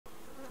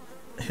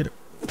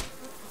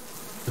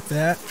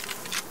that.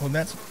 Well,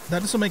 that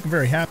doesn't make them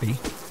very happy.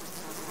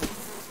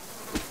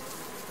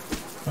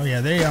 Oh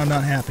yeah, they are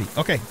not happy.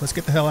 Okay, let's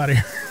get the hell out of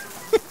here.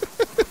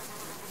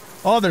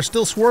 Oh, they're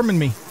still swarming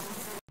me.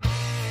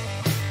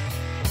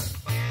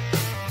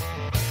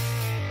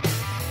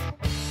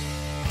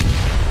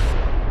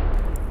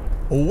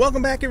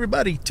 Welcome back,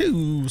 everybody,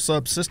 to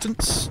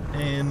Subsistence,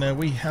 and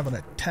we have an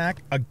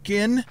attack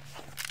again.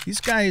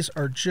 These guys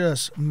are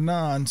just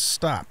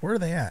non-stop. Where are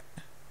they at?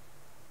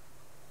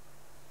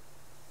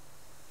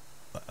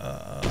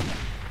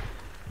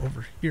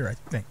 Over here, I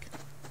think.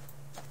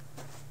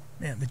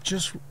 Man, they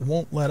just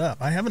won't let up.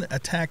 I haven't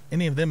attacked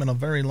any of them in a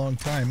very long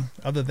time,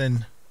 other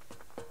than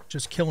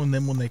just killing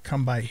them when they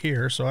come by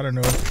here. So I don't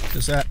know.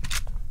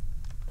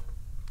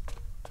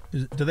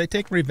 Do they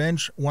take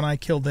revenge when I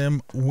kill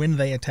them when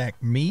they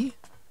attack me?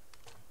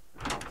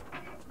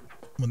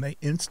 When they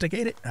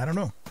instigate it? I don't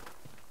know.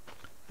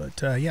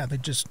 But yeah, they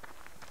just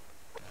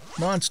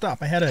non-stop.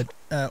 I had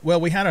I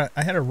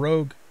had a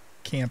rogue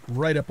camp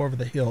right up over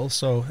the hill,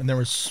 so, and there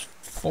was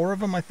 4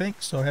 of them, I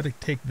think, so I had to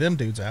take them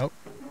dudes out.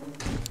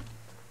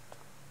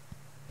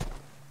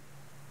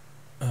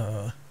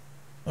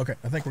 Okay,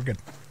 I think we're good.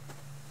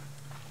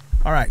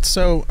 All right,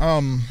 so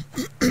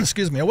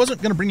excuse me, I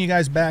wasn't going to bring you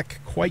guys back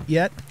quite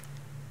yet.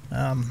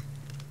 I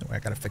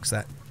gotta fix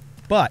that.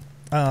 But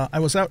I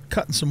was out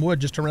cutting some wood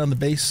just around the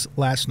base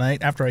last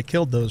night after I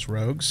killed those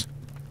rogues,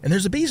 and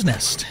there's a bee's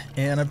nest,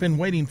 and I've been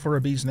waiting for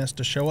a bee's nest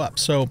to show up.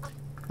 So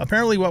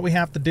apparently what we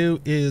have to do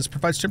is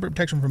provide temporary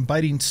protection from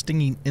biting,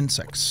 stinging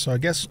insects. So I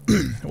guess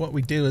what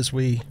we do is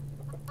we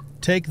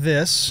take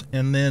this,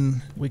 and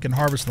then we can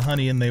harvest the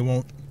honey, and they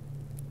won't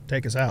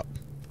take us out.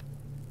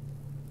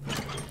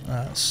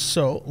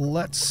 So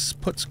let's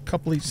put a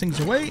couple of these things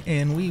away,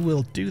 and we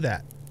will do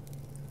that.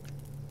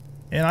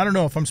 And I don't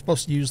know if I'm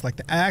supposed to use like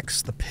the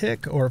axe, the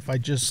pick, or if I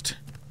just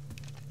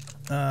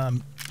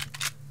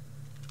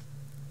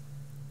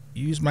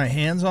use my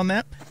hands on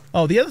that.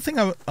 Oh, the other thing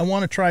I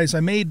want to try is I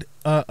made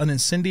an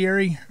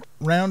incendiary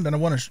round, and I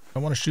want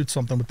to shoot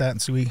something with that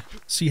and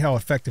see how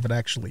effective it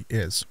actually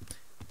is.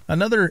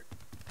 Another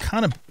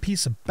kind of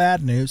piece of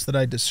bad news that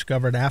I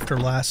discovered after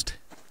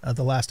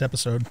the last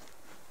episode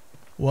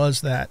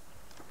was that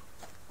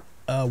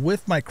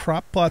with my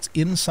crop plots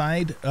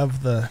inside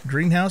of the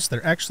greenhouse,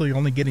 they're actually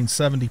only getting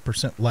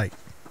 70% light.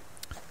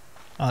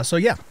 So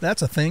yeah,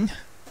 that's a thing.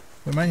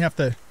 We might have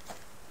to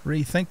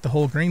rethink the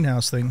whole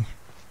greenhouse thing,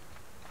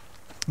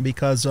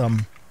 because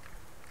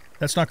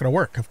that's not going to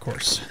work, of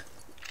course.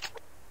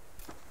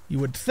 You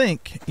would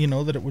think, you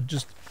know, that it would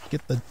just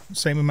get the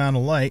same amount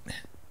of light,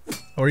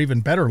 or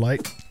even better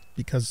light,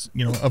 because,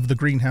 you know, of the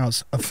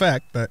greenhouse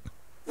effect, but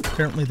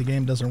apparently the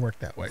game doesn't work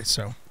that way,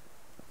 so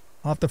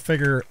I'll have to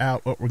figure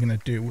out what we're going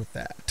to do with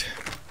that.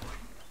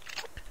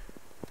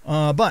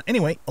 But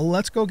anyway,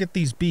 let's go get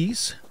these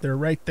bees. They're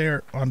right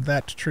there on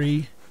that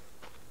tree.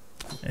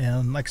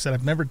 And like I said,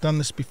 I've never done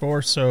this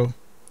before, so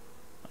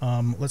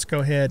let's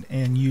go ahead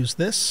and use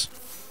this.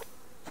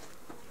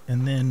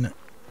 And then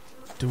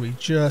do we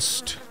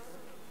just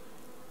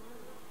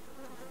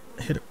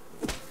hit it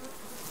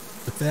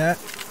with that?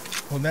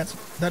 Well, that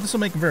doesn't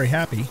make them very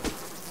happy.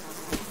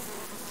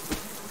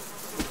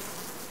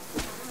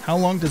 How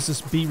long does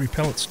this bee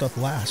repellent stuff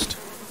last?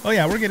 Oh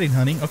yeah, we're getting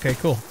honey. Okay,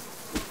 cool.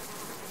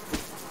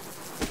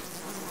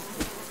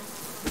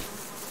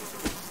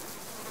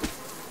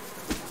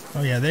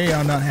 Oh yeah, they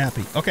are not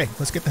happy. Okay,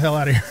 let's get the hell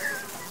out of here.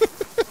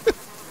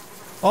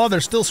 Oh,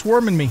 they're still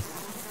swarming me.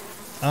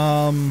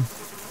 Are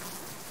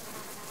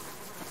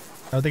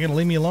they going to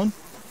leave me alone?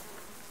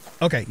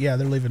 Okay, yeah,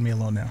 they're leaving me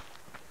alone now.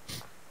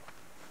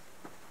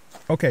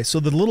 Okay, so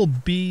the little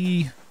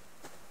bee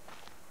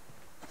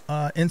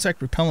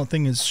insect repellent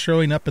thing is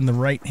showing up in the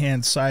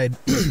right-hand side.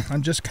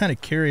 I'm just kind of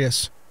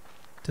curious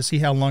to see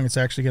how long it's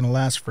actually going to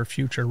last for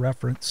future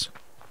reference.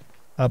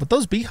 But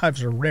those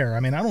beehives are rare. I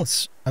mean,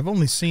 I've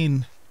only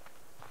seen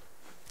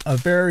a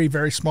very,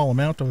 very small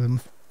amount of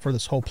them for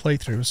this whole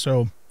playthrough.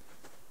 So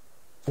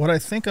what I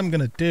think I'm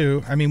going to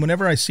do, I mean,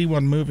 whenever I see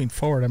one moving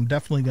forward, I'm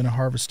definitely going to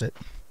harvest it.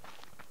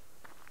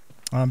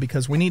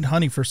 Because we need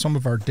honey for some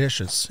of our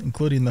dishes,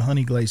 including the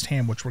honey glazed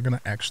ham, which we're going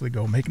to actually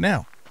go make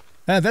now.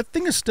 That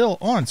thing is still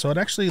on, so it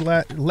actually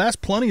lasts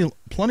plenty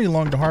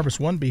long to harvest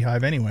one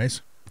beehive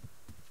anyways.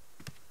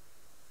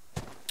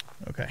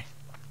 Okay.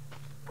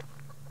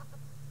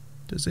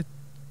 Does it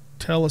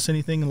tell us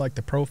anything like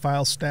the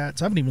profile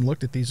stats? I haven't even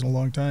looked at these in a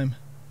long time.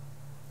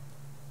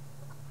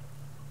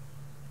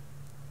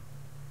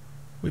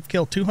 We've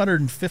killed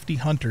 250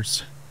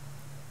 hunters.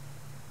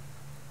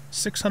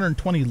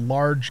 620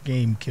 large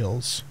game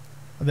kills.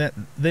 That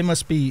they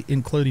must be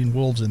including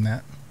wolves in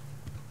that,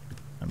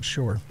 I'm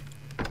sure.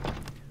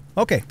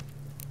 Okay,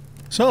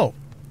 so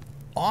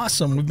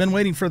awesome. We've been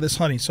waiting for this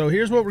honey. So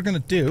here's what we're going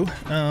to do.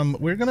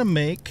 We're going to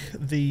make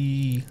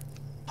the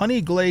honey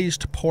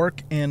glazed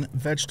pork and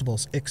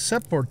vegetables,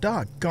 except for,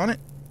 doggone it,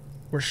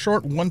 we're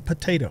short 1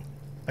 potato.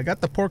 I got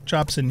the pork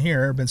chops in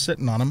here. I've been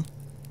sitting on them.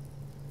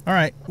 All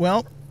right,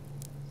 well,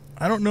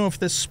 I don't know if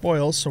this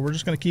spoils, so we're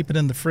just going to keep it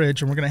in the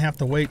fridge, and we're going to have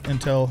to wait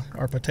until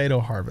our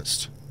potato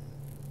harvest.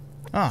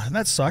 Ah,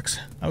 that sucks.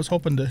 I was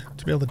hoping to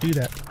be able to do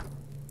that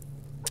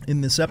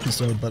in this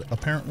episode, but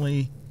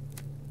apparently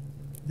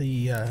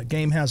the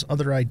game has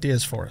other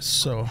ideas for us.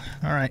 So,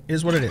 alright,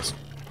 is what it is.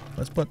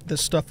 Let's put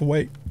this stuff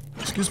away.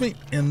 Excuse me.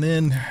 And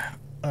then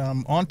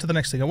on to the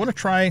next thing. I want to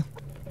try,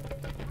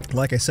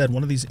 like I said,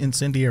 one of these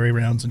incendiary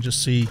rounds and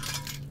just see,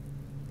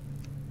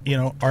 you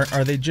know,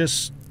 are they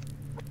just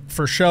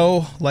for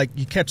show? Like,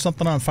 you catch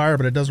something on fire,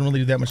 but it doesn't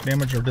really do that much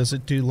damage, or does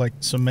it do, like,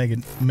 some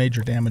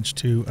major damage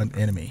to an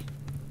enemy?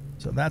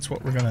 So that's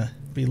what we're going to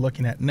be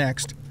looking at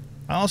next.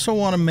 I also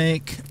want to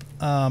make,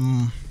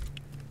 we're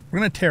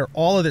going to tear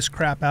all of this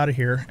crap out of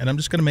here, and I'm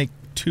just going to make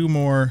 2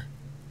 more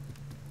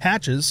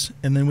hatches,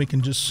 and then we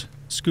can just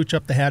scooch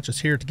up the hatches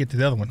here to get to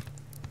the other one.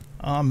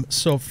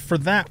 So for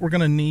that, we're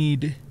going to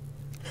need,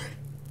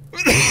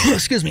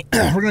 excuse me,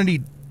 we're going to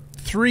need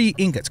 3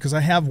 ingots, because I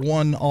have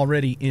 1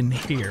 already in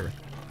here.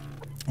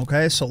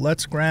 Okay, so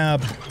let's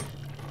grab,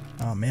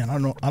 oh man,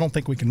 I don't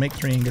think we can make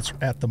 3 ingots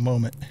at the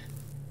moment.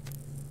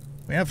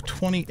 We have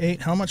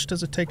 28. How much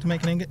does it take to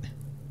make an ingot?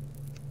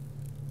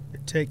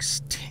 It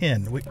takes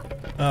 10.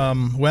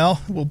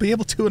 Well, we'll be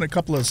able to in a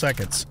couple of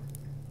seconds.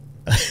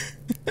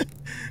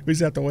 We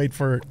just have to wait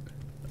for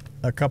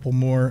a couple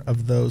more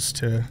of those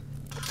to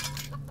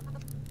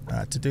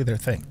do their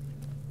thing.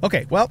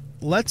 Okay, well,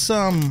 let's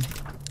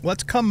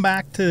come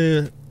back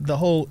to the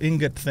whole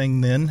ingot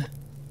thing then.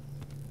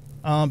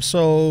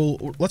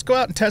 So let's go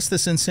out and test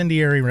this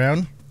incendiary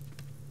round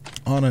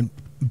on a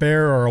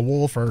bear or a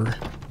wolf or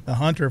a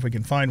hunter if we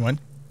can find one.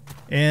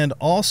 And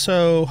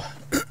also,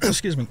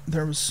 excuse me,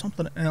 there was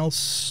something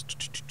else.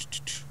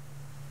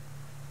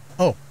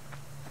 Oh,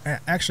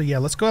 actually, yeah,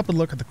 let's go up and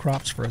look at the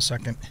crops for a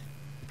second.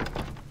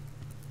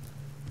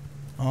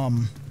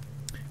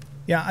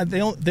 Yeah,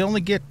 they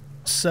only get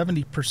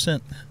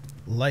 70%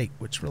 light,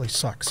 which really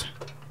sucks.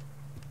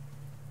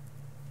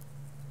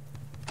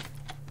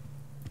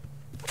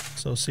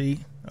 So see,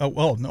 oh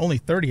well, only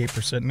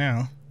 38%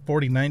 now,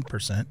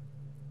 49%.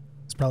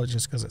 It's probably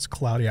just because it's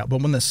cloudy out.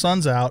 But when the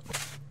sun's out,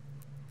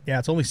 yeah,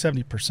 it's only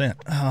 70%.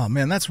 Oh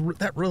man,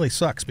 that really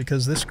sucks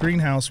because this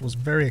greenhouse was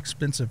very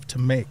expensive to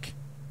make.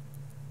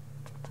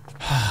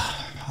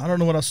 I don't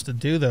know what else to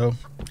do though.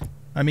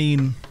 I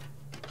mean,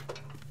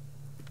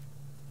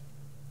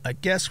 I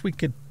guess we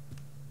could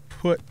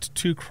put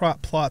 2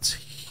 crop plots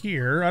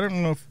here. I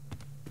don't know if,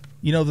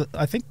 you know,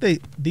 I think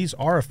these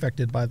are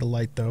affected by the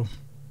light though.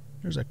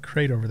 There's a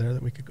crate over there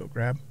that we could go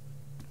grab.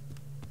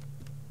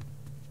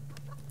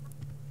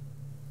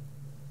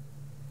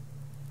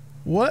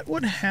 What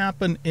would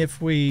happen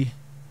if we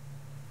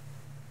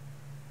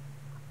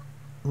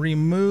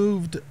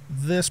removed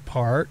this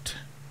part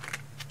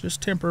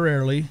just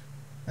temporarily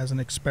as an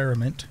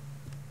experiment?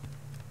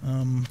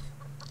 Alright,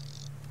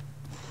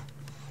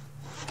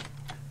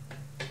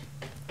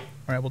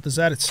 well, does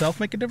that itself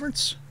make a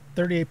difference?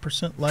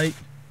 38% light?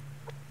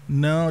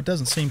 No, it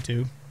doesn't seem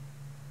to.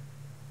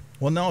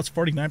 Well, no, it's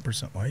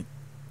 49% light.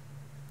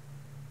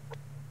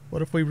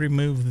 What if we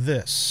remove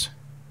this?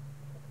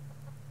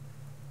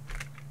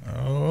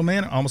 Oh,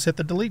 man, I almost hit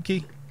the delete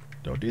key.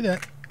 Don't do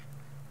that.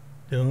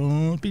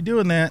 Don't be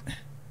doing that.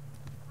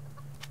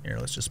 Here,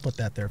 let's just put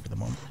that there for the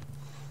moment.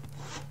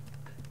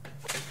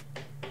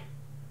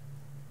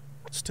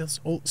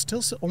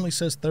 Still only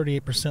says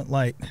 38%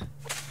 light.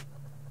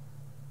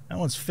 That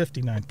one's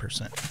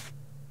 59%.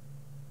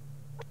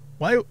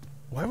 Why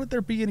would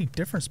there be any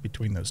difference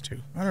between those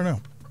two? I don't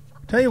know.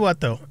 Tell you what,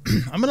 though.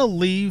 I'm going to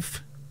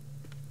leave...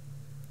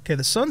 Okay,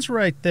 the sun's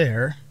right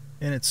there,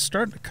 and it's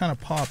starting to kind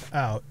of pop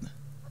out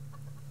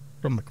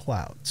from the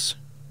clouds.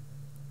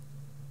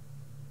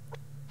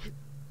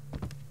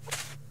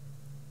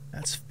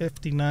 That's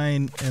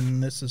 59,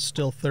 and this is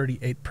still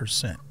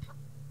 38%.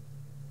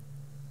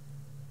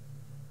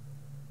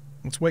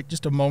 Let's wait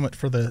just a moment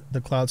for the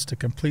clouds to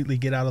completely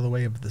get out of the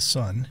way of the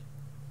sun.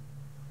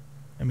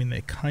 I mean,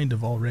 they kind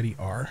of already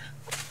are.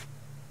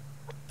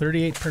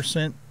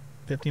 38%,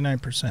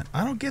 59%.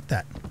 I don't get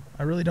that.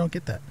 I really don't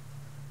get that.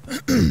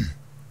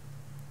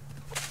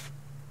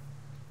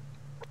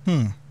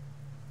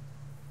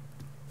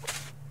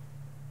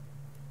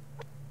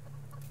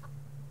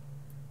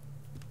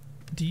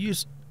 Do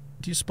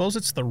you suppose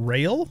it's the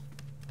rail?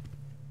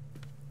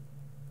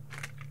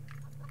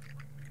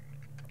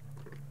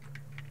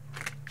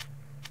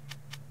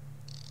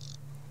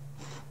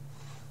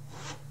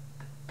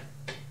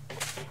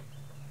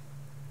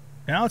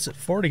 Now it's at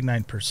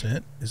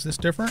 49%. Is this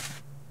different?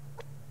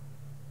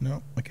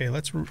 No. Okay,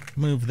 let's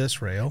remove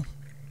this rail.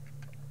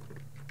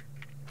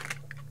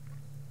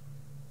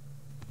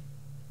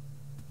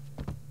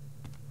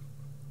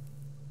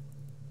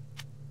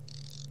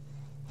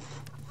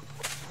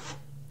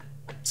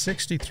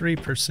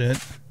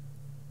 %63%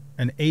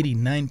 and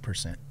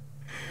 89%.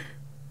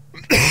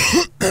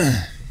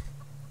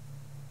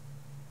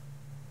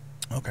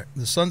 Okay,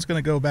 the sun's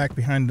going to go back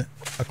behind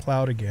a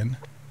cloud again.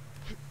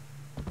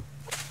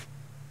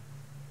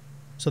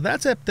 So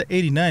that's up to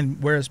 89,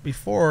 whereas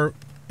before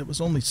it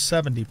was only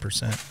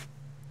 70%.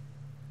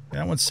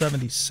 That one's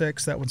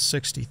 76, that one's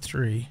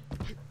 63.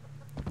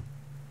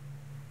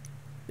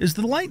 Is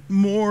the light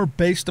more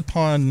based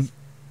upon,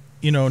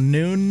 you know,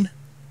 noon?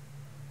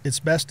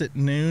 It's best at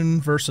noon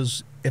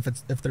versus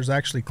if there's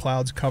actually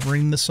clouds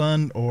covering the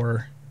sun,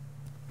 or...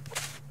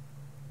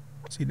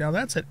 See, now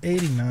that's at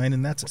 89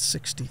 and that's at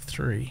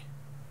 63.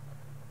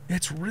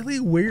 It's really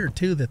weird,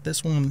 too, that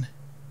this one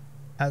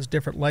has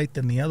different light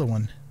than the other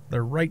one.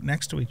 They're right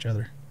next to each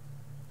other.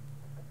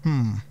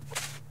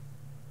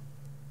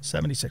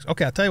 76.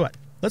 Okay, I'll tell you what.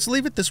 Let's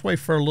leave it this way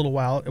for a little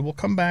while, and we'll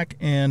come back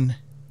and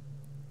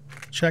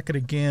check it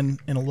again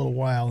in a little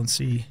while and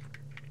see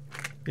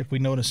if we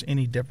notice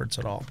any difference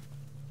at all.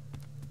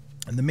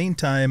 In the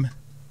meantime,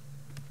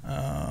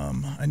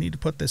 I need to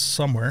put this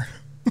somewhere.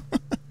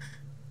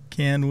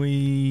 Can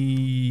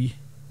we...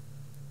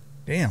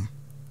 Damn.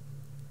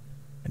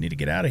 I need to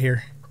get out of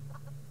here.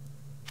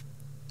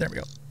 There we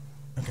go.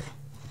 Okay.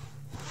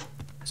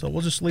 So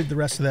we'll just leave the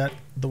rest of that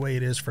the way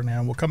it is for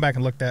now. We'll come back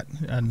and look at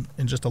that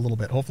in just a little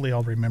bit. Hopefully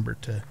I'll remember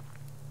to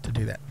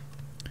do that.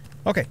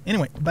 Okay,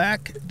 anyway,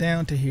 back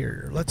down to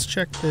here. Let's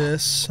check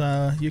this.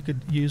 You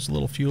could use a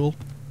little fuel.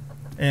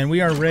 And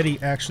we are ready.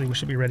 Actually, we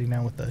should be ready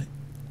now with the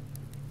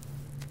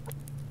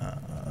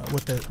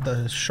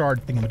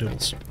shard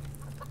thingamadoodles.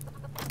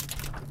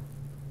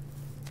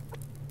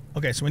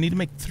 Okay, so we need to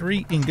make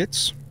 3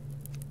 ingots.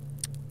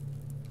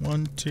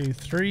 1, 2,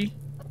 3.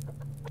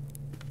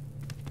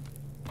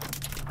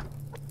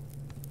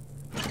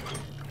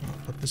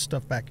 Put this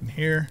stuff back in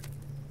here.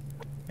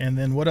 And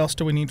then what else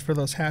do we need for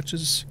those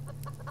hatches?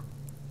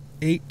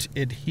 8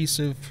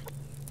 adhesive,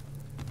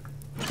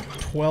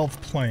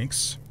 12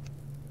 planks.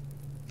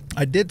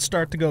 I did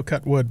start to go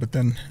cut wood, but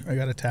then I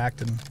got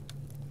attacked and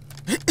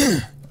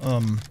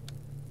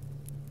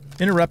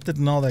interrupted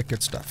and all that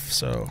good stuff.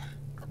 So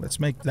let's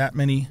make that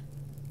many.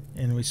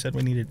 And we said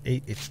we needed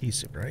 8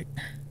 adhesive, right?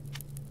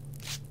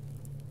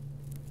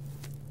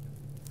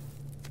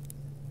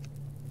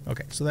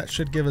 Okay, so that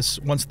should give us,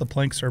 once the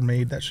planks are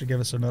made, that should give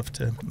us enough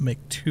to make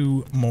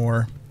 2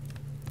 more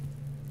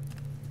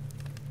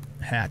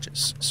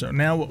hatches. So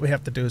now what we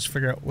have to do is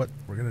figure out what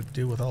we're going to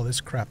do with all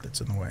this crap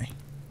that's in the way.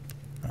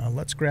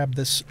 Let's grab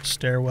this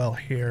stairwell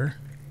here.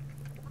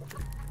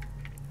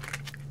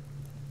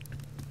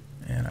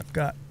 And I've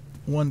got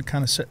one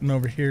kind of sitting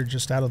over here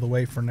just out of the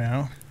way for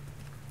now.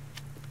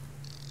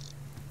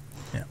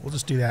 Yeah, we'll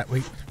just do that.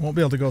 We won't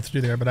be able to go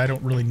through there, but I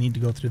don't really need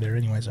to go through there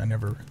anyways. I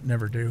never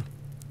do.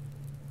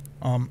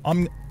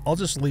 I'll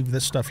just leave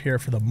this stuff here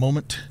for the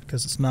moment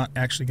because it's not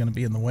actually going to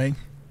be in the way.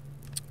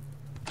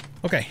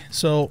 Okay,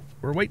 so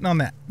we're waiting on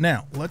that.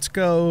 Now, let's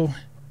go...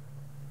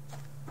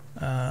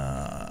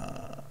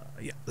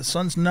 yeah, the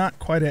sun's not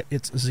quite at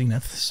its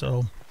zenith,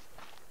 so...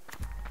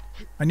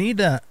 I need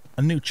a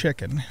new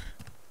chicken.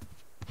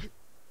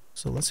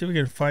 So let's see if we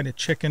can find a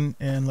chicken,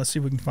 and let's see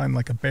if we can find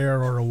like a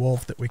bear or a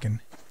wolf that we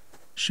can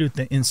shoot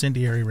the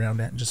incendiary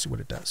round at and just see what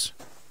it does.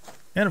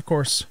 And of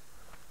course,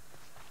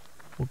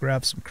 we'll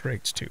grab some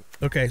crates too.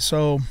 Okay,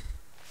 so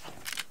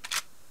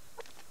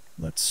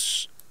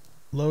let's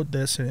load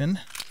this in.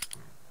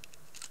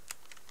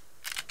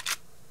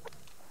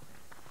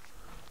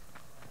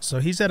 So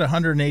he's at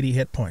 180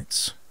 hit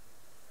points.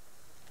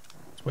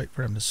 Let's wait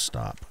for him to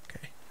stop.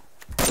 Okay.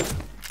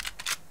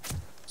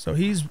 So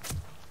he's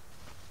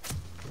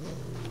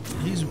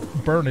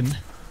burning.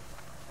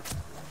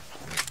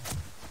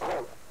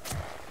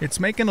 It's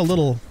making a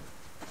little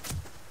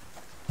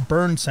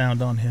burn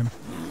sound on him.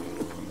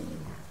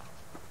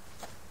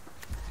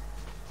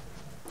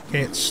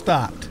 Okay, it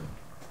stopped.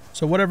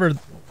 So whatever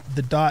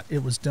the dot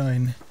it was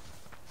doing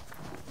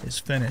is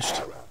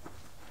finished.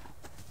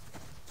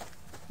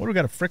 What, do we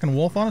got a frickin'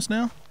 wolf on us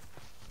now?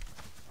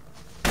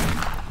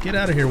 Get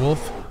out of here,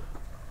 wolf.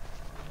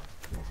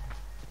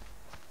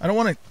 I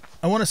want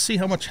to see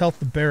how much health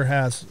the bear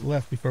has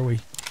left before we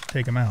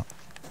take him out.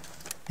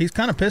 He's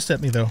kind of pissed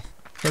at me, though.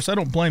 Of course, I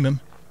don't blame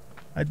him.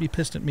 I'd be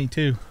pissed at me,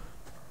 too.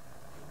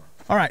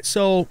 Alright,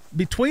 so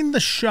between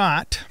the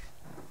shot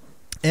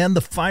and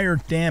the fire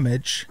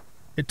damage,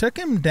 it took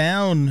him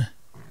down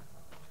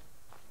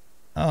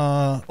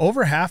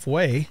over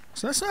halfway.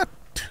 So that's not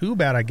too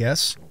bad, I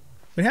guess.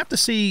 We have to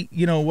see,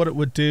 you know, what it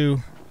would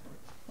do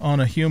on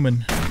a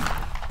human.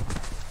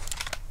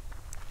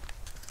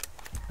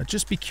 I'd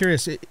just be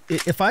curious.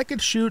 If I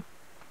could shoot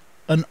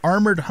an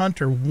armored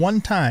hunter one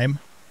time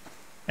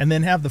and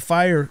then have the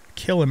fire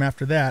kill him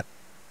after that,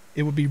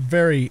 it would be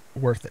very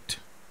worth it.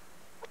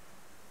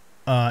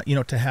 You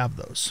know, to have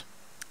those,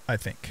 I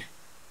think.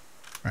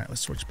 All right,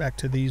 let's switch back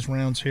to these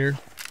rounds here.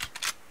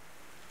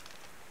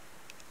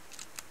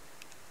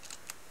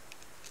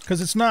 Because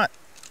it's not...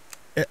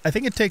 I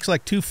think it takes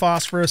like 2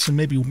 phosphorus and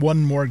maybe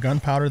 1 more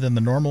gunpowder than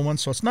the normal one,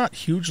 so it's not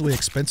hugely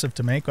expensive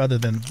to make other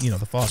than, you know,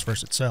 the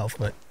phosphorus itself,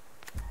 but...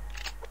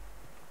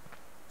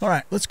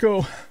 Alright, let's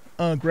go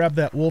grab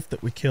that wolf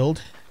that we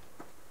killed.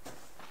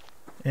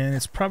 And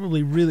it's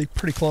probably really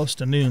pretty close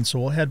to noon, so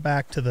we'll head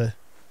back to the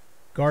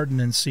garden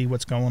and see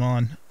what's going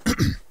on.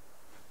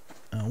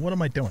 What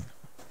am I doing?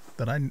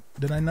 Did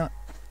I not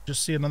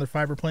just see another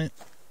fiber plant?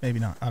 Maybe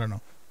not. I don't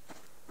know.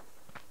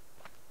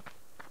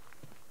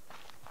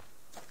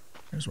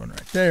 There's one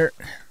right there.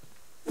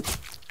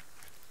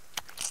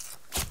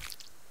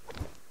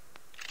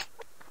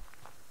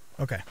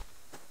 Okay.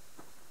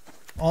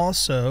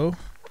 Also,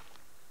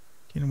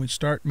 can we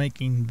start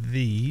making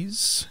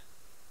these?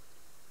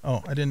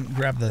 Oh, I didn't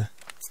grab the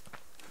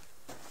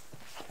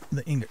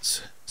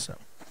ingots, so.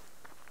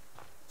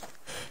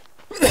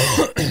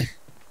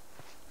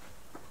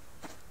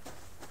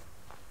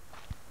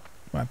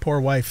 My poor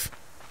wife.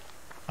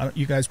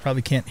 You guys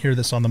probably can't hear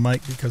this on the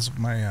mic because of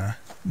my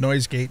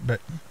noise gate, but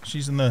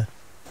she's in the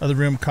other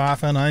room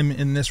coughing. I'm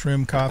in this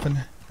room coughing.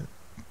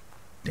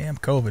 Damn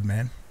COVID,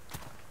 man.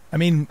 I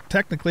mean,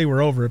 technically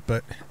we're over it,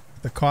 but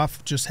the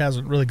cough just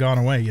hasn't really gone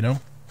away, you know?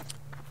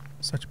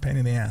 Such a pain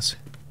in the ass.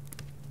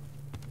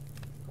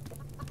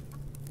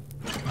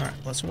 Alright,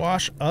 let's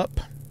wash up.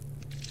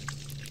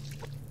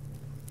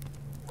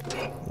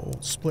 We'll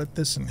split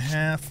this in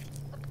half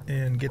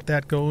and get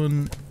that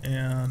going,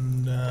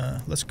 and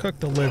let's cook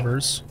the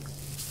livers.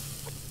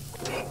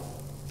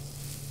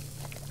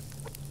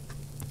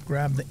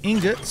 Grab the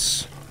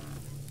ingots.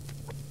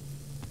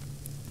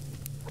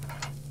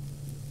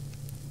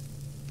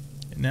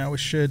 And now we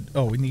should...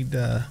 Oh, we need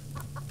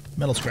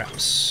metal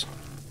scraps.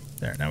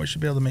 There, now we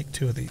should be able to make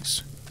 2 of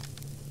these.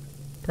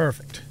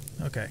 Perfect.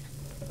 Okay.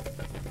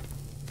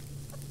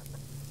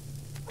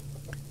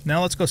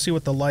 Now let's go see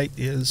what the light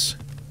is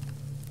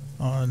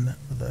on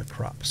the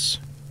crops.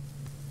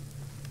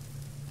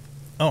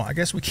 Oh, I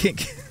guess we can't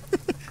get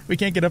we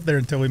can't get up there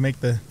until we make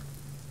the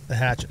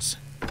hatches.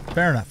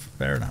 Fair enough.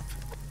 Fair enough.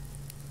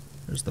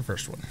 There's the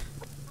first one.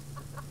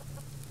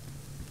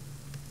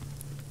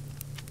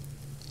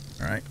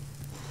 All right.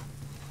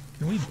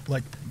 Can we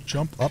like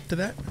jump up to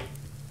that?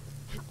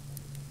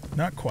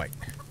 Not quite.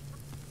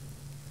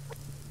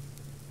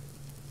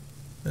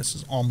 This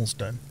is almost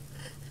done.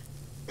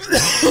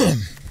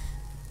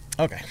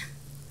 Okay.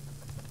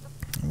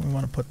 And we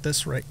want to put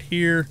this right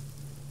here.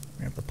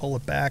 We have to pull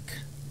it back.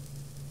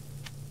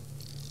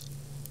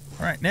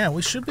 Alright, now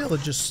we should be able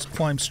to just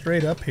climb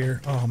straight up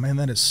here. Oh man,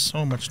 that is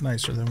so much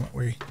nicer than what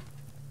we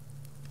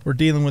were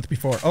dealing with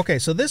before. Okay,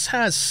 so this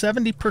has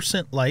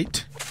 70%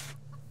 light.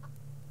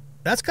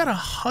 That's got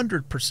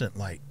 100%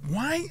 light.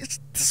 Why is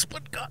this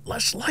one got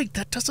less light?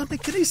 That doesn't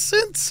make any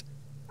sense.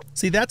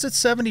 See, that's at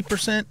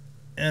 70%,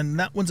 and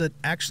that one's at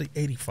actually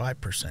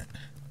 85%.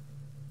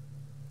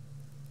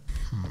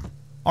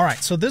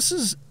 Alright, so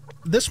this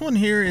one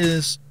here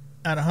is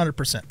at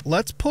 100%.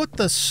 Let's put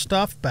the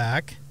stuff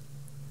back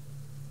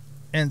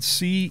and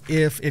see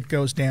if it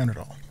goes down at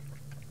all.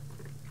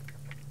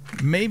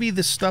 Maybe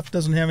this stuff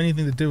doesn't have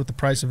anything to do with the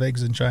price of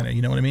eggs in China,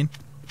 you know what I mean?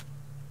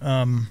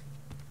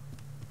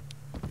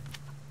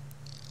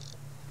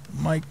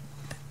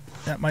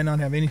 That might not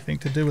have anything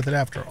to do with it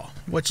after all,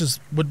 which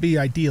would be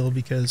ideal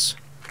because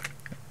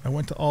I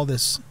went to all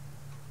this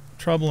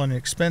trouble and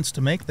expense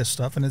to make this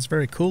stuff, and it's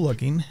very cool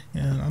looking,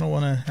 and I don't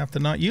want to have to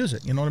not use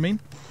it, you know what I mean?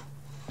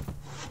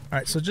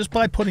 Alright, so just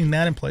by putting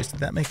that in place, did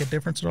that make a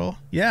difference at all?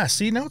 Yeah,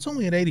 see, now it's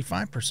only at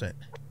 85%.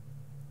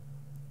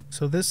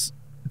 So this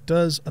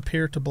does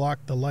appear to block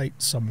the light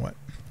somewhat.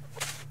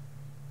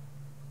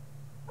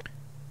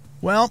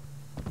 Well,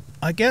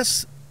 I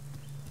guess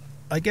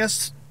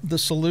the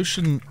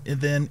solution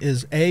then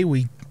is A,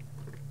 we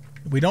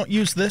don't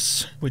use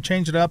this, we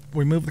change it up,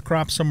 we move the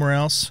crop somewhere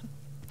else,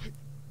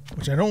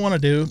 which I don't want to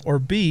do, or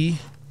B,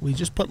 we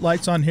just put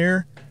lights on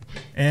here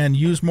and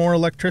use more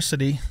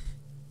electricity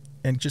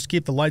and just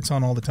keep the lights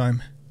on all the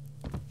time.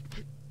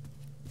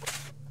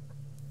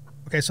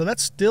 Okay, so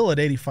that's still at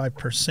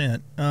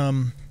 85%.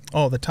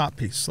 Oh, the top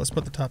piece. Let's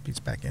put the top piece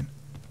back in.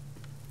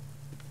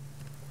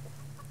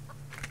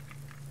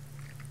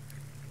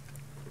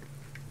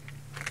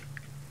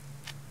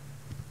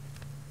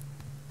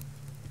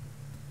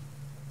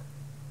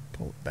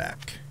 Pull it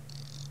back.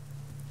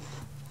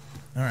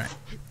 All right.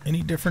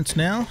 Any difference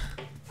now?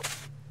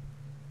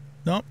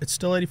 Nope, it's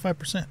still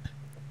 85%.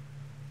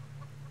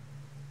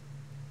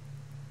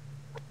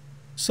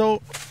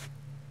 So,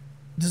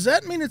 does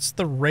that mean it's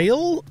the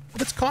rail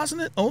that's causing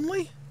it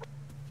only?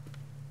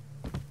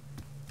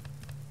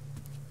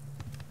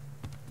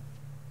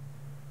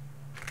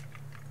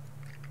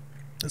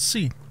 Let's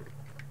see.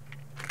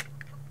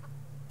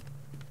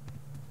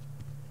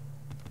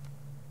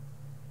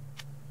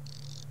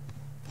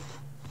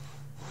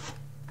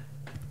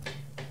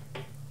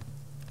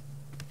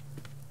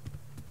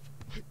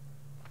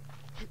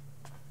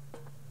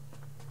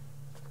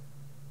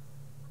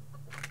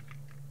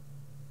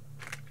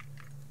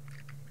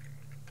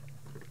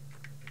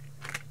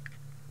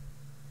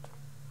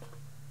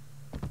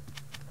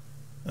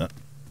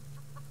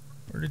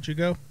 Where did you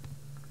go?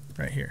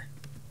 Right here.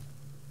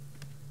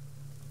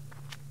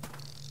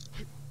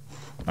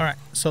 Alright,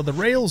 so the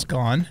rail's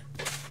gone.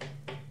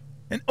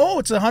 And oh,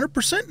 it's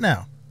 100%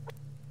 now.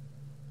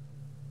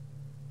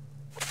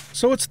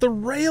 So it's the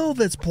rail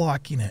that's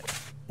blocking it.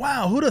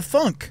 Wow, who'd have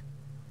thunk?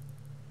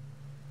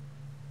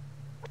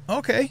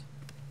 Okay.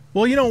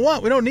 Well, you know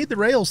what? We don't need the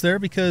rails there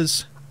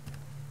because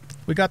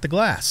we got the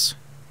glass.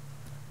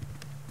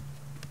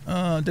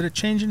 Did it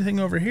change anything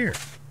over here?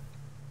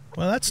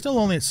 Well, that's still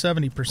only at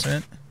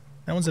 70%.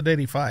 That one's at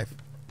 85.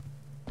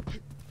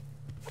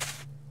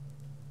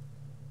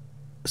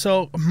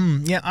 So,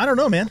 yeah, I don't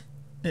know, man.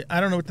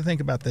 I don't know what to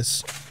think about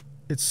this.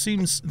 It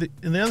seems...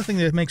 and the other thing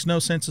that makes no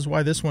sense is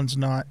why this one's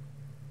not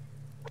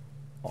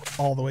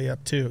all the way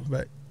up too,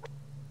 but...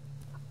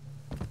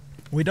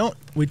 we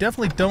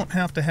definitely don't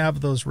have to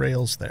have those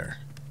rails there.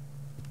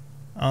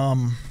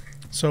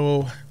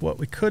 So what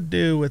we could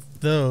do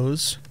with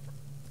those...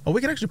 oh,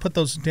 we could actually put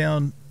those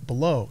down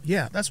below.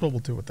 Yeah, that's what we'll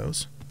do with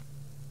those.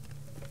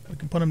 We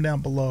can put them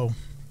down below.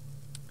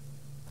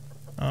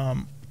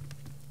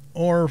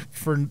 Or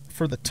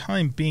for the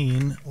time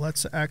being,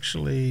 let's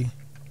actually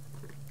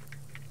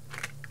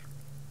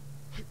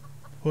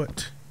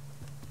put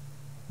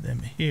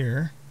them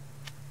here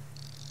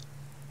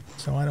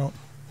so I don't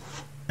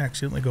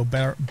accidentally go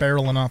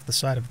barreling off the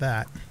side of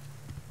that.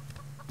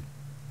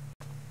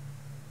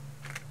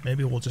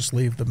 Maybe we'll just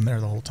leave them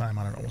there the whole time.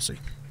 I don't know. We'll see.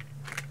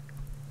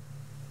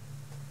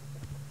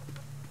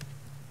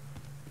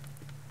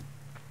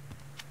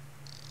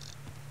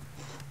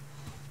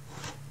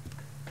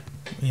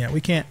 Yeah,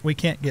 we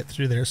can't get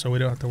through there, so we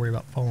don't have to worry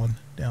about falling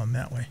down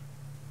that way.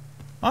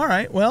 All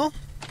right, well,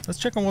 let's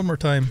check on one more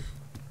time.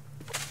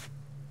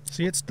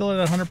 See, it's still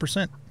at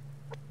 100%.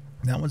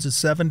 That one's at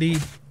 70.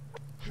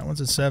 That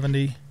one's at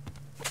 70.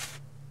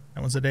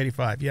 That one's at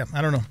 85. Yeah,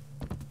 I don't know.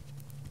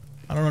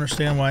 I don't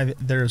understand why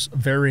there's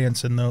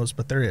variance in those,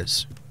 but there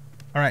is.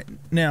 All right,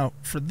 now,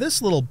 for this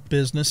little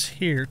business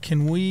here,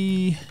 can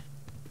we...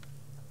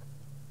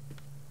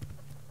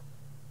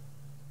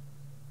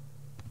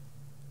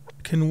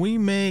 can we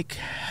make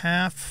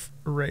half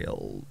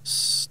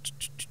rails?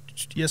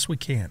 Yes, we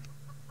can.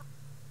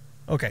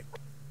 Okay,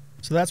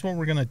 so that's what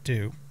we're going to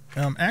do.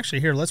 Actually,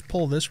 here, let's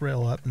pull this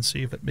rail up and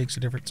see if it makes a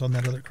difference on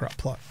that other crop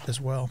plot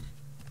as well.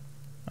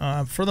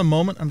 For the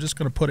moment, I'm just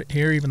going to put it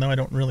here, even though I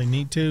don't really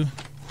need to.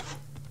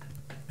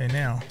 Okay,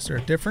 now, is there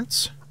a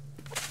difference?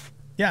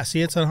 Yeah,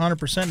 see, it's at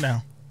 100%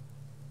 now.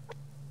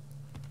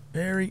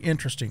 Very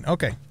interesting.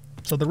 Okay,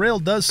 so the rail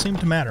does seem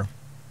to matter.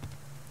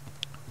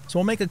 So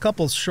we'll make a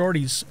couple of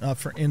shorties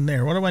for in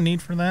there. What do I need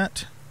for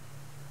that?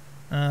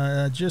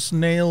 Just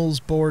nails,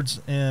 boards,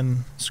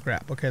 and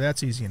scrap. Okay,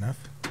 that's easy enough.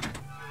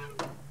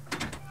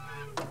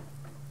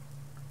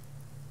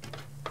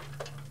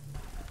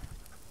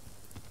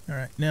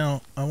 Alright,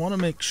 now I want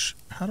to make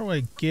how do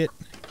I get...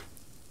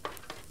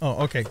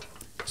 oh, okay.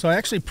 So I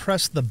actually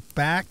press the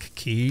back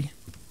key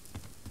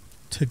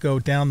to go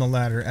down the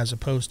ladder as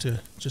opposed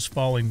to just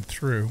falling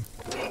through.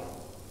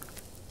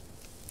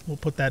 We'll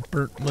put that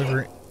burnt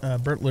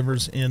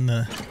livers in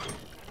the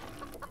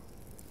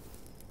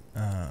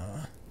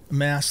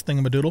mass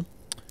thingamadoodle.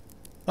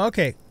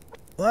 Okay,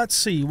 let's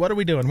see. What are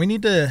we doing? We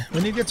need to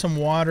get some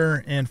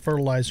water and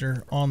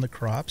fertilizer on the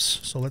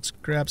crops. So let's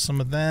grab some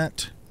of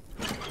that.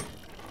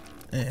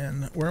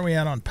 And where are we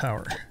at on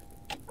power?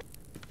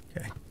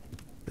 Okay,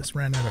 this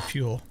ran out of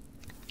fuel.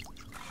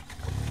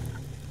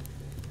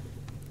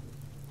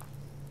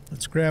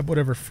 Let's grab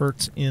whatever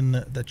fert's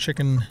in the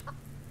chicken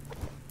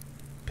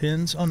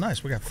pins. Oh,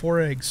 nice. We got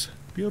 4 eggs.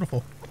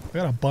 Beautiful. We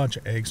got a bunch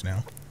of eggs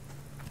now.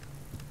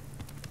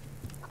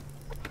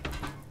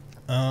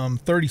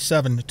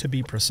 37 to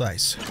be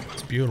precise.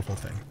 It's a beautiful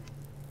thing.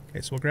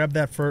 Okay, so we'll grab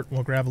that fert.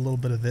 We'll grab a little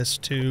bit of this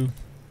too.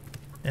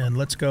 And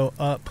let's go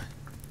up.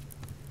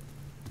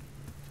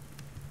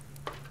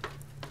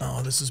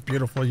 Oh, this is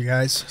beautiful, you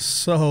guys.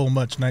 So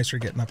much nicer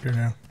getting up here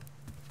now.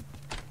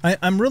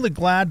 I'm really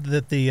glad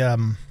that the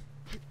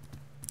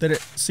that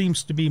it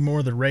seems to be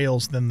more the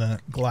rails than the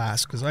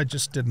glass, because I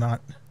just did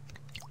not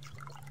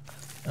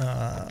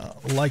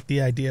like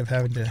the idea of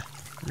having to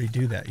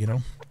redo that, you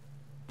know?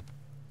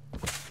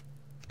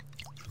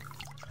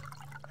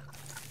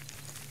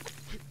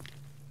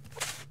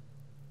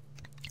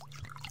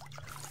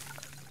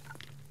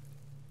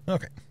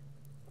 Okay.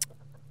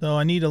 So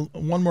I need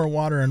one more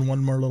water and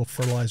one more little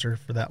fertilizer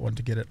for that one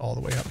to get it all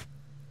the way up.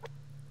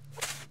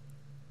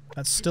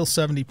 That's still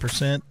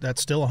 70%.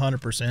 That's still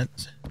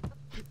 100%.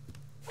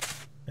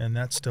 And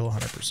that's still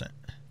 100%.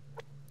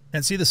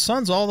 And see, the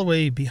sun's all the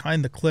way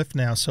behind the cliff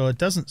now, so it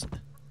doesn't...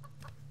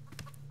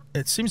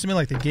 it seems to me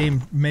like the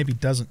game maybe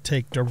doesn't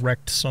take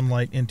direct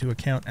sunlight into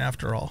account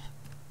after all.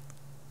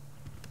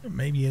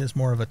 Maybe it is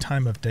more of a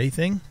time of day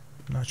thing.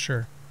 I'm not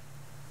sure.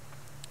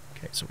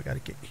 Okay, so we got to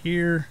get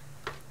here.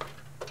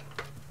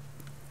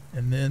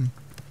 And then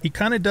he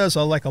kind of does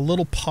like a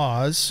little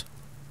pause.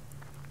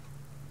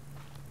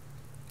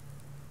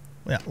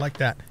 Yeah, like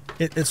that.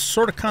 It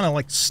sort of kind of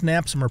like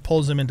snaps him or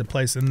pulls him into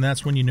place, and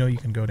that's when you know you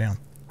can go down.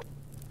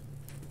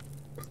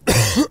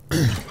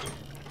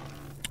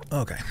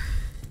 Okay.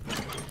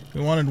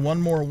 We wanted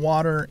one more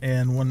water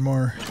and one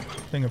more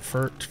thing of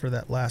fert for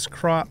that last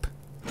crop.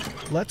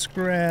 Let's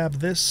grab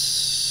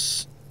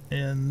this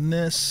and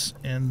this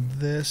and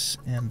this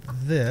and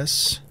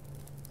this.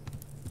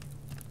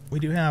 We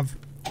do have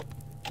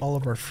all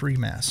of our free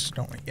mass,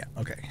 don't we? Yeah,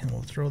 okay. And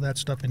we'll throw that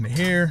stuff into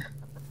here.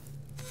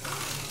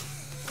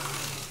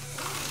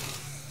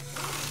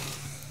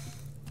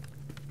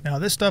 Now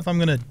this stuff I'm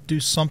going to do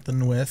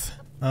something with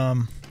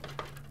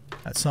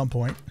at some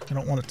point. I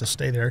don't want it to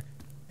stay there.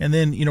 And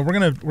then, you know, we're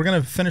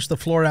gonna finish the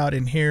floor out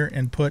in here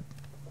and put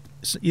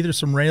either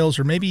some rails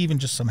or maybe even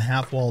just some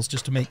half walls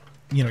just to make,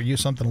 you know,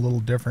 use something a little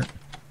different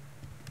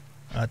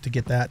to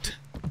get that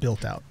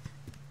built out.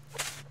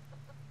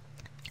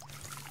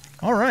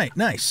 All right,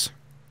 nice.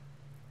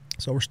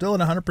 So we're still at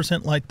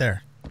 100% light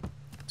there.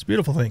 It's a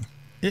beautiful thing.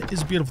 It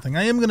is a beautiful thing.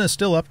 I am going to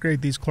still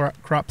upgrade these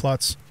crop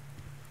plots,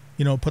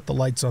 you know, put the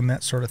lights on,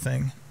 that sort of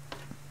thing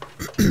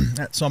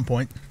at some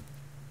point.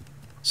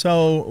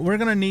 So we're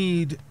going to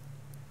need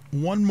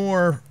one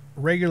more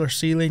regular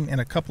ceiling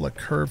and a couple of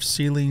curved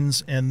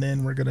ceilings, and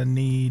then we're going to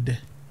need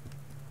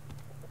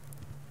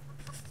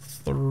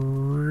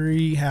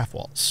 3 half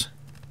walls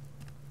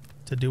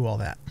to do all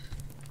that.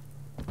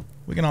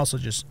 We can also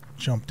just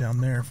jump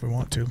down there if we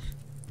want to.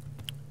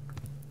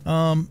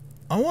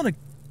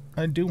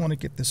 I do want to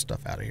get this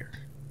stuff out of here.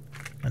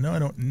 I know I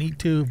don't need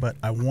to, but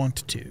I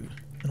want to.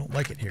 I don't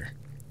like it here,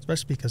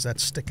 especially because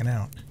that's sticking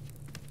out.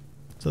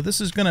 So this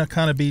is going to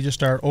kind of be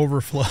just our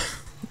overflow,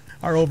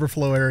 our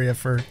overflow area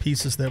for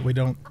pieces that we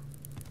don't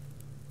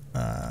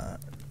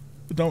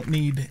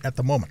need at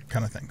the moment,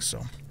 kind of thing.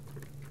 So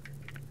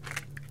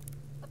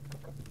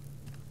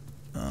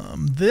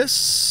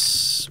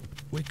this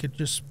we could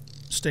just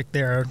stick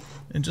there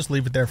and just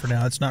leave it there for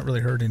now. It's not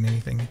really hurting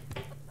anything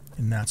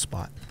in that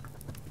spot.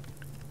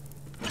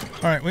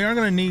 All right, we are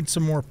going to need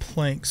some more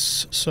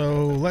planks,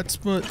 so let's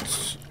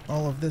put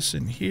all of this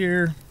in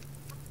here.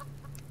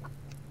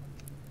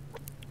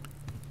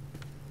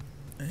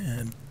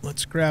 And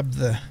let's grab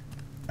the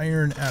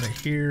iron out of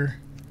here.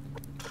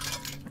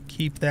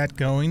 Keep that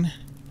going.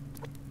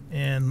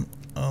 And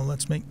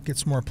let's get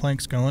some more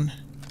planks going.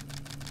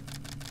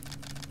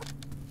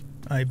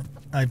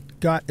 I've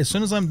got, as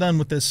soon as I'm done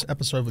with this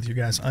episode with you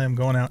guys, I am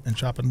going out and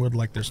chopping wood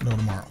like there's no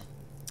tomorrow.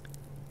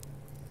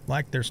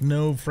 Like there's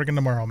no friggin'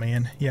 tomorrow,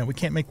 man. Yeah, we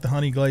can't make the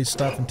honey glaze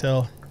stuff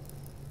until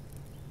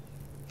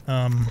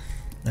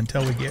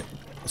we get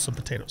some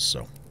potatoes,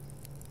 so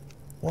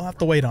we'll have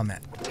to wait on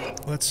that.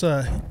 Let's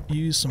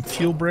use some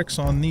fuel bricks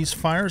on these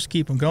fires,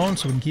 keep them going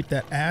so we can keep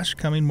that ash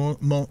coming.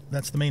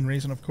 That's the main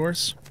reason, of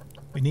course.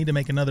 We need to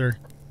make another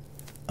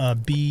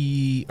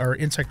bee or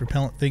insect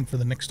repellent thing for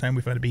the next time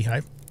we find a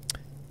beehive.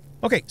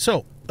 Okay,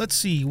 so let's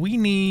see. We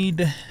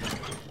need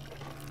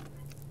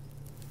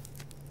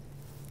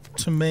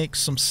to make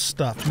some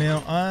stuff.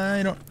 Now,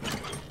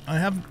 I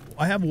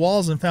have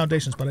walls and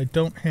foundations, but I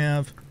don't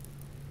have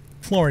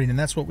flooring, and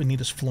that's what we need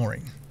is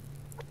flooring.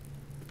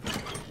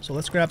 So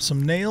let's grab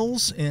some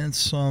nails and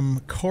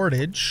some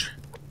cordage.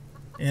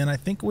 And I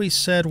think we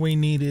said we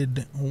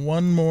needed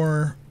one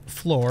more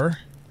floor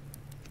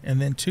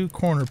and then 2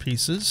 corner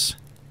pieces.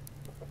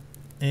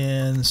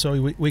 And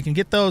so we can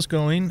get those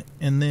going,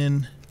 and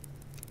then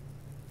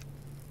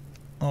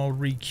I'll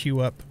re-queue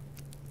up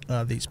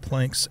these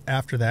planks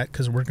after that,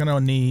 because we're gonna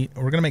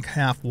make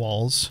half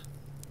walls,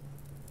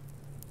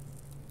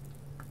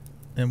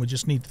 and we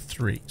just need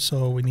 3,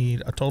 so we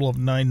need a total of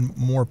 9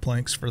 more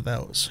planks for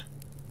those.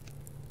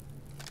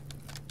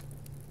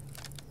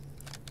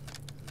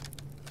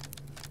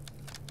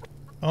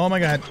 Oh my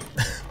god.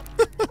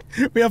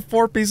 We have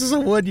 4 pieces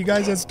of wood, you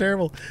guys. That's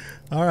terrible.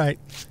 All right,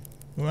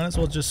 we might as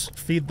well just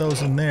feed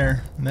those in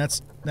there, and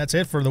that's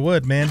it for the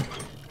wood, man.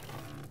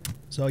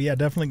 So yeah,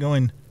 definitely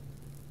going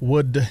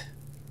wood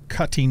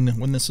cutting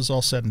when this is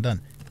all said and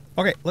done.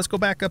 Okay, let's go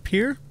back up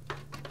here.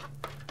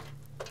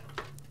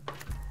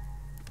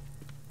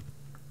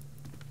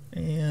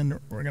 And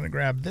we're going to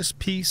grab this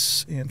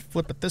piece and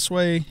flip it this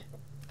way.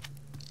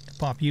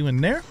 Pop you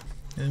in there.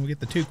 And we get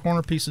the 2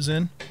 corner pieces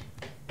in.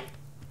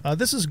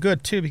 This is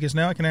good too, because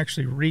now I can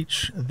actually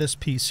reach this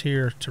piece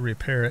here to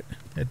repair it.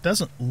 It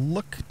doesn't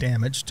look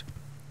damaged.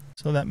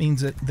 So that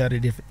means that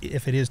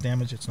if it is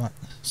damaged, it's not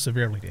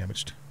severely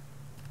damaged.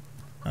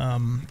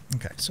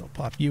 Okay, so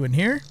pop you in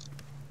here.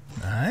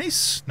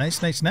 Nice,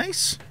 nice, nice,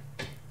 nice.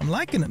 I'm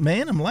liking it,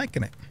 man. I'm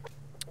liking it.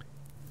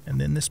 And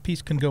then this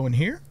piece can go in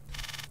here.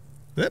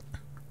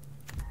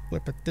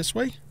 Flip it this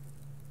way.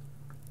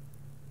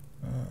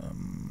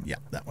 Yeah,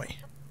 that way.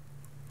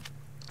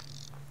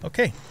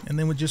 Okay, and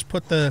then we just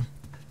put the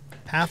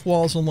half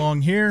walls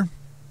along here.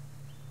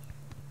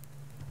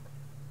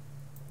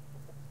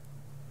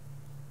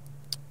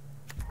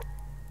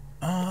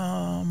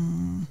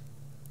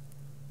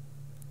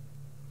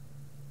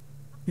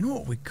 You know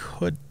what we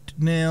could...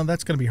 Now,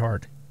 that's going to be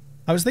hard.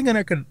 I was thinking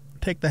I could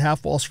take the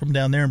half walls from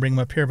down there and bring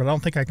them up here, but I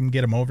don't think I can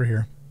get them over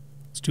here.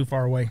 It's too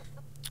far away.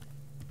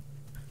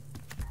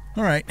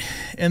 All right,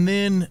 and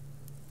then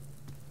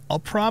I'll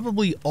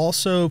probably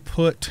also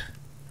put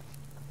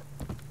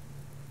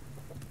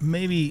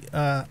maybe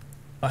a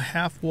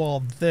half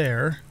wall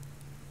there.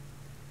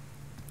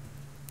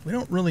 We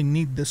don't really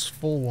need this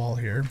full wall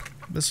here.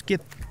 Let's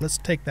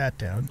take that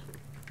down.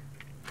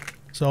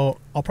 So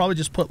I'll probably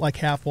just put like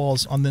half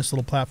walls on this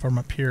little platform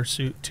up here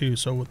too,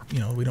 so you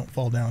know we don't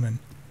fall down and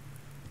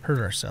hurt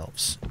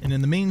ourselves. And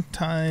in the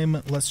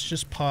meantime, let's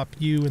just pop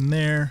you in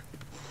there,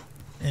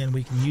 and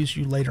we can use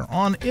you later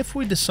on if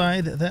we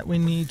decide that we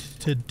need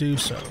to do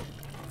so.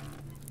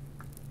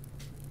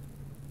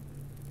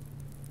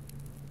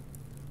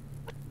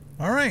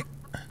 All right,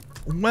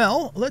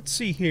 Well, let's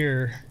see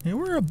here.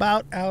 We're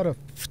about out of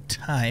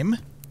time.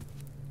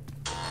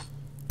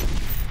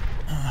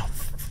 Oh,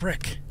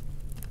 frick.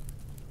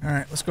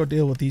 Alright, let's go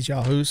deal with these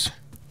yahoos.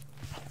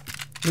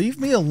 Leave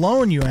me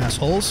alone, you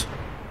assholes.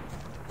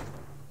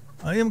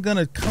 I am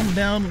gonna come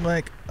down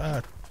like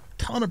a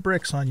ton of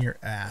bricks on your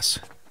ass.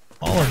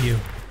 All of you.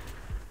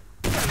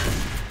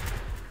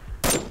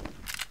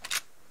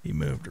 He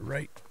moved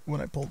right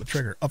when I pulled the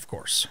trigger, of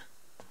course.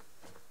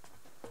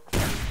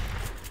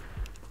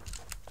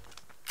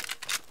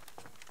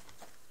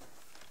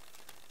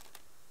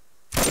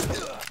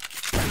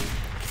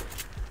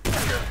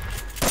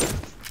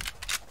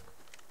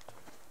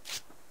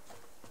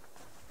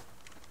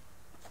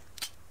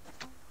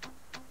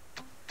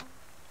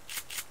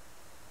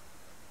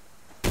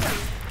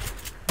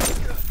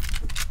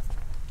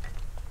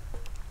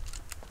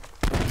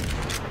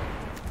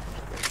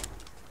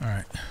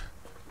 Alright.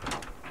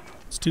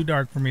 It's too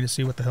dark for me to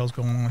see what the hell's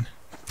going on.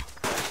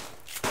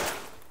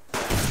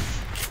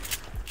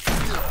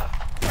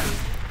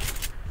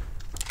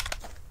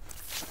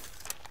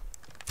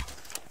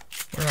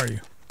 Where are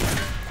you?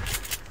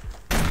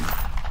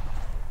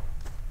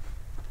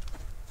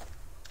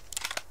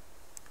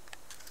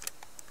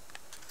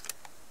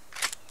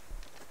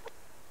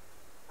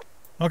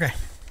 Okay.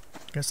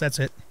 Guess that's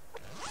it.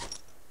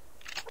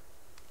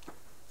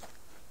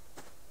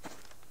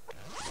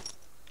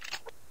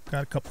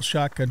 Got a couple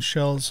shotgun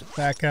shells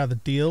back out of the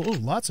deal. Oh,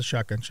 lots of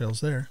shotgun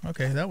shells there.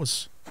 Okay, that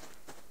was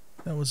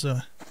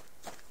at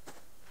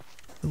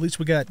least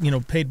we got, you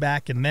know, paid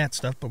back in that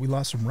stuff, but we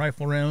lost some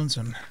rifle rounds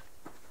and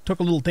took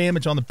a little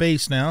damage on the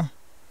base now.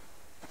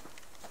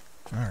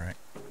 Alright.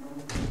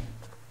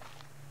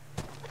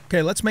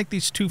 Okay, let's make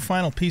these two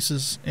final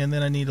pieces, and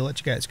then I need to let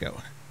you guys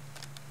go.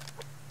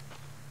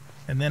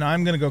 And then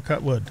I'm going to go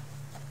cut wood.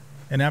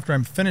 And after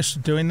I'm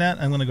finished doing that,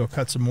 I'm going to go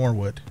cut some more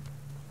wood.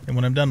 And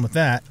when I'm done with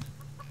that,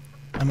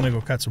 I'm going to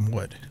go cut some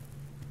wood.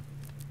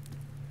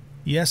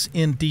 Yes,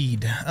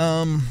 indeed.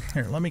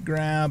 Here, let me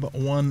grab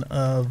one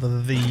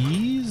of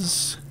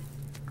these.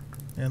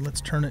 And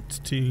let's turn it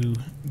to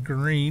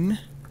green.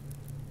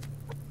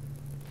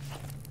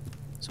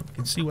 So we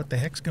can see what the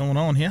heck's going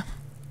on here.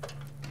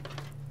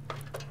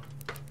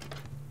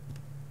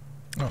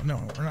 Oh,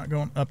 no, we're not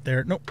going up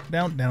there. Nope,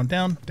 down, down,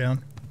 down,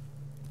 down.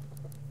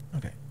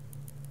 Okay.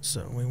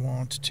 So we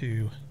want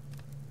to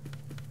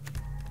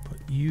put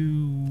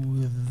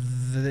you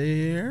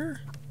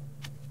there.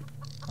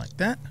 Like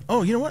that.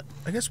 Oh, you know what?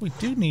 I guess we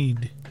do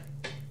need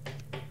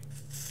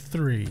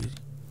 3. Is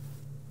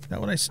that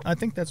what I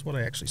think that's what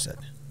I actually said.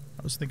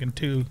 I was thinking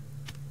 2,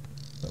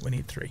 but we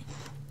need 3.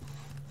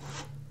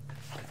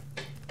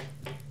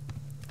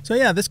 So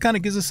yeah, this kind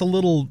of gives us a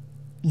little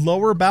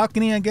lower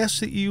balcony, I guess,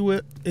 that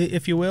you,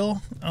 if you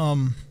will.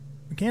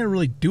 We can't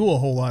really do a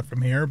whole lot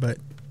from here, but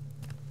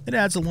it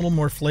adds a little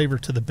more flavor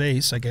to the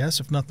base, I guess,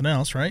 if nothing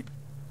else, right?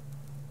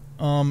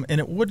 And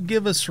it would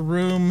give us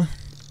room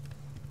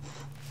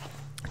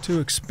to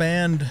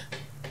expand.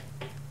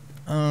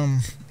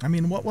 I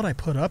mean, what would I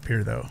put up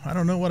here, though? I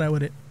don't know what I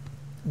would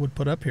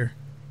put up here.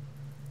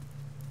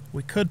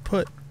 We could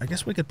put, I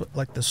guess we could put,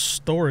 like, the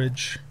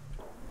storage.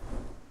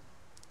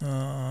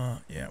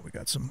 Yeah, we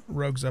got some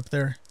rugs up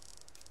there.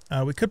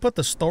 We could put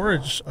the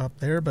storage up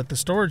there, but the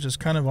storage is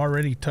kind of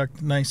already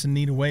tucked nice and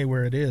neat away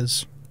where it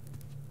is.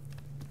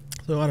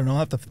 So I don't know. I'll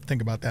have to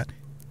think about that.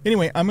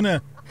 Anyway, I'm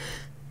gonna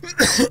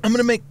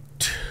make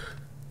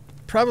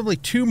probably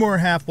 2 more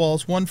half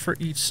walls, one for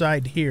each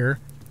side here.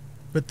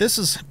 But this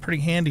is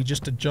pretty handy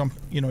just to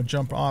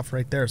jump off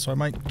right there. So I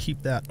might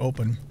keep that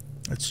open.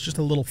 It's just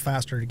a little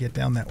faster to get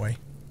down that way.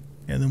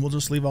 And then we'll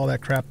just leave all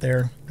that crap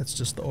there. That's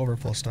just the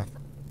overflow stuff.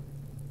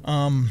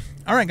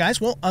 Alright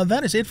guys, well,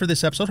 that is it for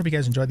this episode. Hope you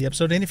guys enjoyed the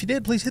episode, and if you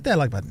did, please hit that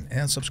like button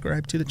and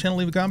subscribe to the channel,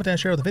 leave a comment and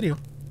share the video,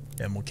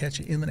 and we'll catch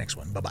you in the next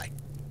one. Bye-bye.